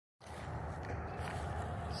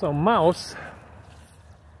So Mouse,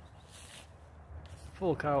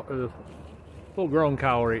 full grown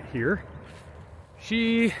cow right here.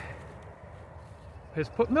 She has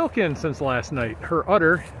put milk in since last night. Her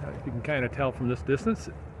udder, you can kind of tell from this distance,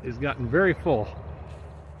 is gotten very full.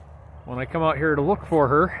 When I come out here to look for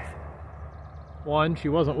her, one, she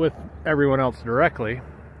wasn't with everyone else directly.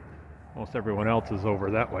 Most everyone else is over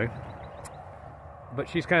that way. But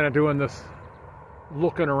she's kind of doing this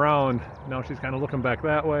looking around. Now she's kind of looking back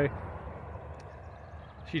that way.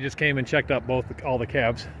 She just came and checked up all the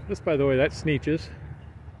calves. This, by the way, that's Sneetches.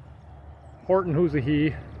 Horton, who's a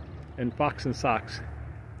he, and Fox and Socks.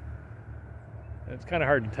 It's kind of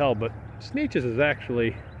hard to tell, but Sneetches is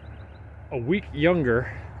actually a week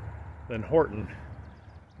younger than Horton.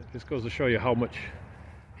 It just goes to show you how much,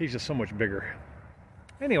 he's just so much bigger.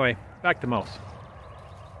 Anyway, back to Mouse.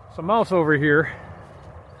 So Mouse over here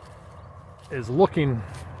is looking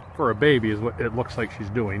for a baby, is what it looks like she's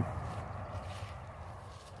doing.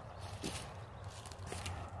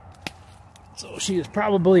 So she is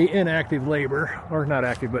probably in active labor, or not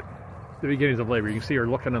active, but the beginnings of labor. You can see her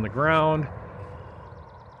looking on the ground.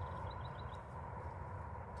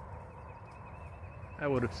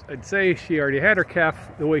 I'd say she already had her calf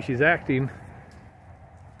the way she's acting,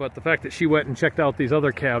 but the fact that she went and checked out these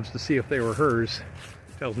other calves to see if they were hers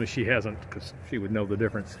tells me she hasn't, because she would know the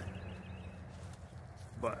difference.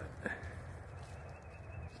 But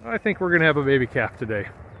so I think we're going to have a baby calf today.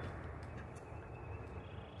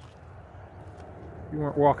 If you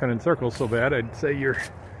weren't walking in circles so bad, I'd say you're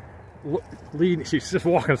leading. She's just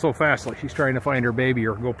walking so fast, like she's trying to find her baby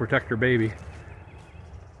or go protect her baby.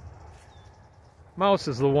 Mouse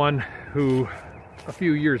is the one who, a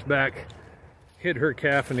few years back, hid her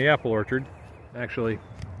calf in the apple orchard. Actually,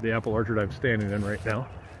 the apple orchard I'm standing in right now.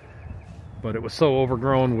 But it was so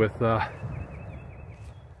overgrown with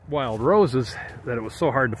wild roses that it was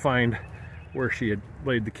so hard to find where she had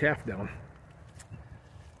laid the calf down.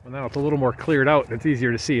 Well, now it's a little more cleared out and it's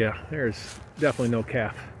easier to see. There's definitely no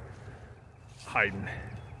calf hiding.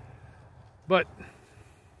 But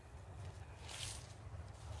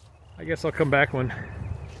I guess I'll come back in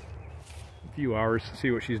a few hours to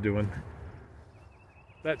see what she's doing.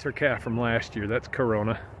 That's her calf from last year. That's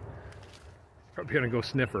Corona. Probably gonna go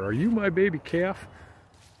sniff her. Are you my baby calf?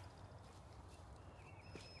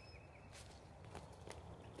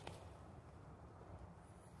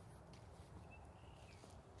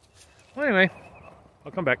 Well, anyway,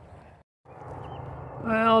 I'll come back.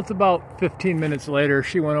 Well, it's about 15 minutes later.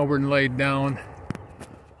 She went over and laid down.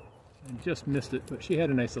 And just missed it, but she had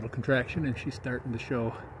a nice little contraction and she's starting to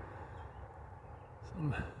show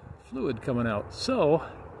some fluid coming out. So,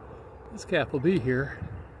 this calf will be here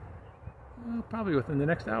probably within the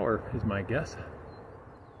next hour, is my guess.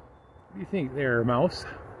 What do you think there, Mouse?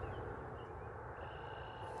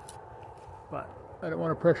 But I don't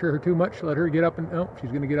want to pressure her too much. Let her get up and... Oh, she's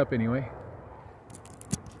going to get up anyway.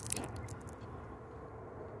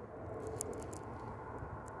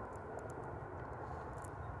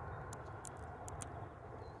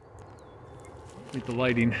 I think the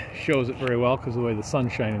lighting shows it very well because of the way the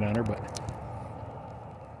sun's shining on her, but...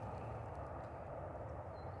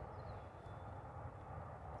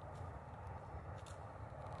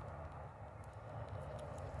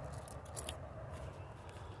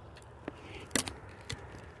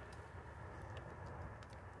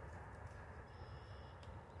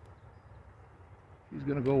 she's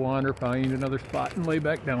gonna go wander, find another spot and lay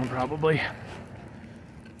back down probably.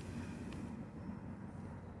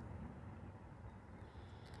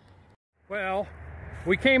 Well,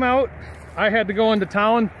 we came out. I had to go into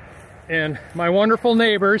town and my wonderful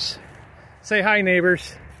neighbors, say hi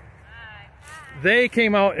neighbors. Hi. They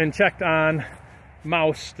came out and checked on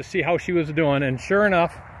Mouse to see how she was doing, and sure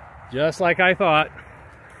enough, just like I thought,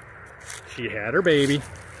 she had her baby.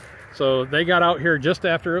 So they got out here just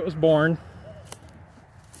after it was born.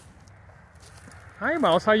 Hi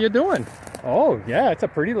Mouse, how you doing? Oh yeah, it's a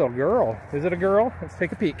pretty little girl. Is it a girl? Let's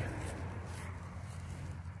take a peek.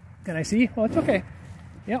 Can I see? Oh, it's okay.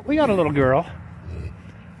 Yeah, we got a little girl.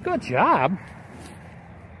 Good job.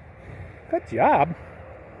 Good job.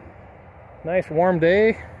 Nice warm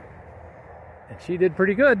day. And she did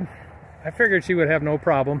pretty good. I figured she would have no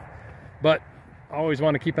problem, but I always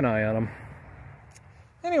want to keep an eye on them.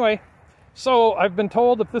 Anyway, so I've been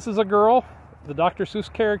told if this is a girl, the Dr.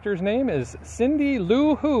 Seuss character's name is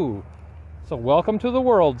Cindy-Moo Who. So welcome to the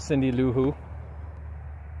world, Cindy-Moo Who.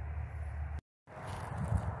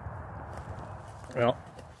 Well,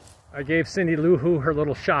 I gave Cindy-Moo Who her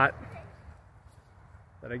little shot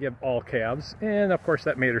that I give all calves, and of course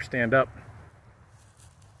that made her stand up.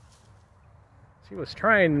 She was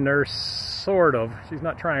trying to nurse, sort of. She's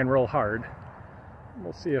not trying real hard.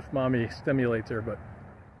 We'll see if mommy stimulates her, but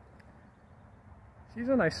she's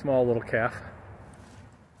a nice small little calf.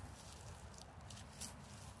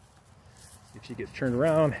 If she gets turned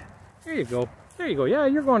around, there you go. There you go. Yeah,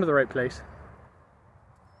 you're going to the right place.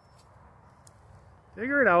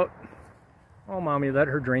 Figure it out. Oh, mommy, let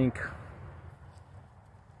her drink.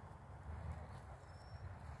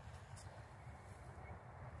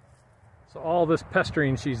 So all this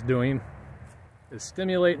pestering she's doing is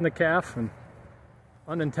stimulating the calf and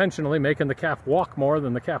unintentionally making the calf walk more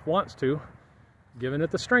than the calf wants to, giving it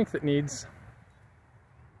the strength it needs.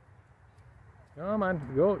 Come on,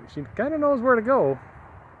 go. She kind of knows where to go.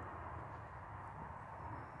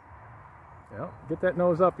 Yeah, get that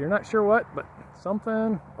nose up. You're not sure what, but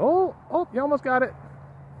something. Oh, you almost got it.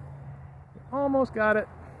 You almost got it.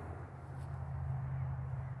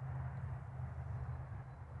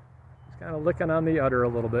 Kind of licking on the udder a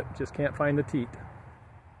little bit, just can't find the teat.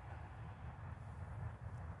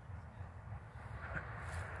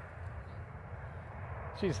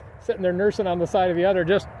 She's sitting there nursing on the side of the udder,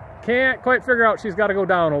 just can't quite figure out she's got to go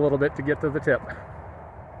down a little bit to get to the tip.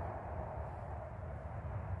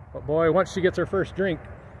 But boy, once she gets her first drink,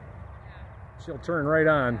 she'll turn right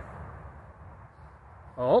on.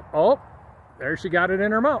 Oh, there she got it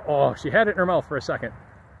in her mouth. Oh, she had it in her mouth for a second.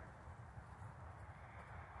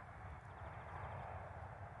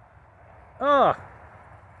 Oh,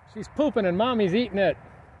 she's pooping and mommy's eating it.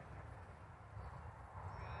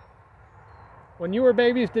 When you were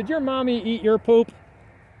babies, did your mommy eat your poop?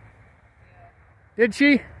 Did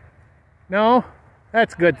she? No?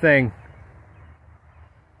 That's a good thing.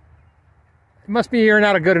 It must be you're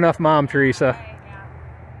not a good enough mom, Teresa. I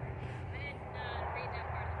didn't read that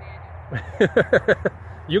part of the manual.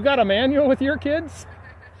 You got a manual with your kids?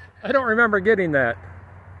 I don't remember getting that.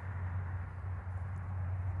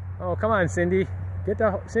 Oh, come on, Cindy. Get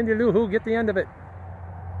the Cindy-Moo Who, get the end of it.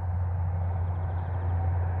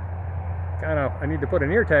 I need to put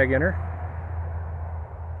an ear tag in her.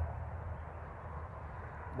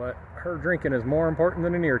 But her drinking is more important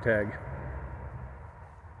than an ear tag.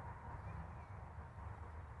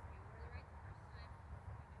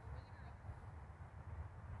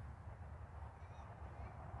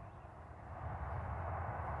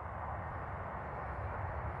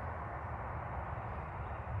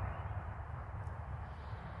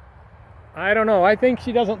 I don't know. I think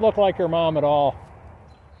she doesn't look like her mom at all.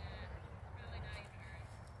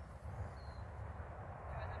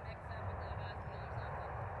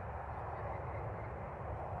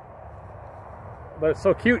 But it's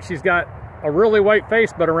so cute. She's got a really white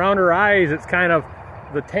face, but around her eyes it's kind of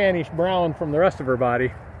the tannish brown from the rest of her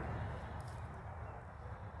body.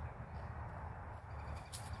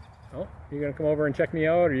 Oh, you gonna come over and check me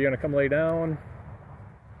out, or are you gonna come lay down?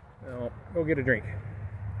 No, go get a drink.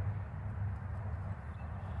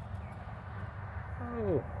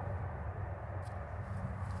 Oh.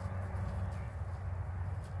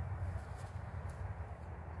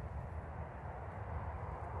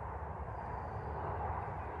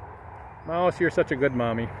 Mouse, you're such a good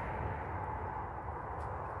mommy.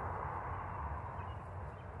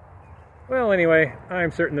 Well, anyway,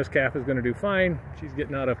 I'm certain this calf is going to do fine. She's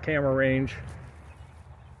getting out of camera range.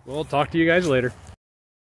 We'll talk to you guys later.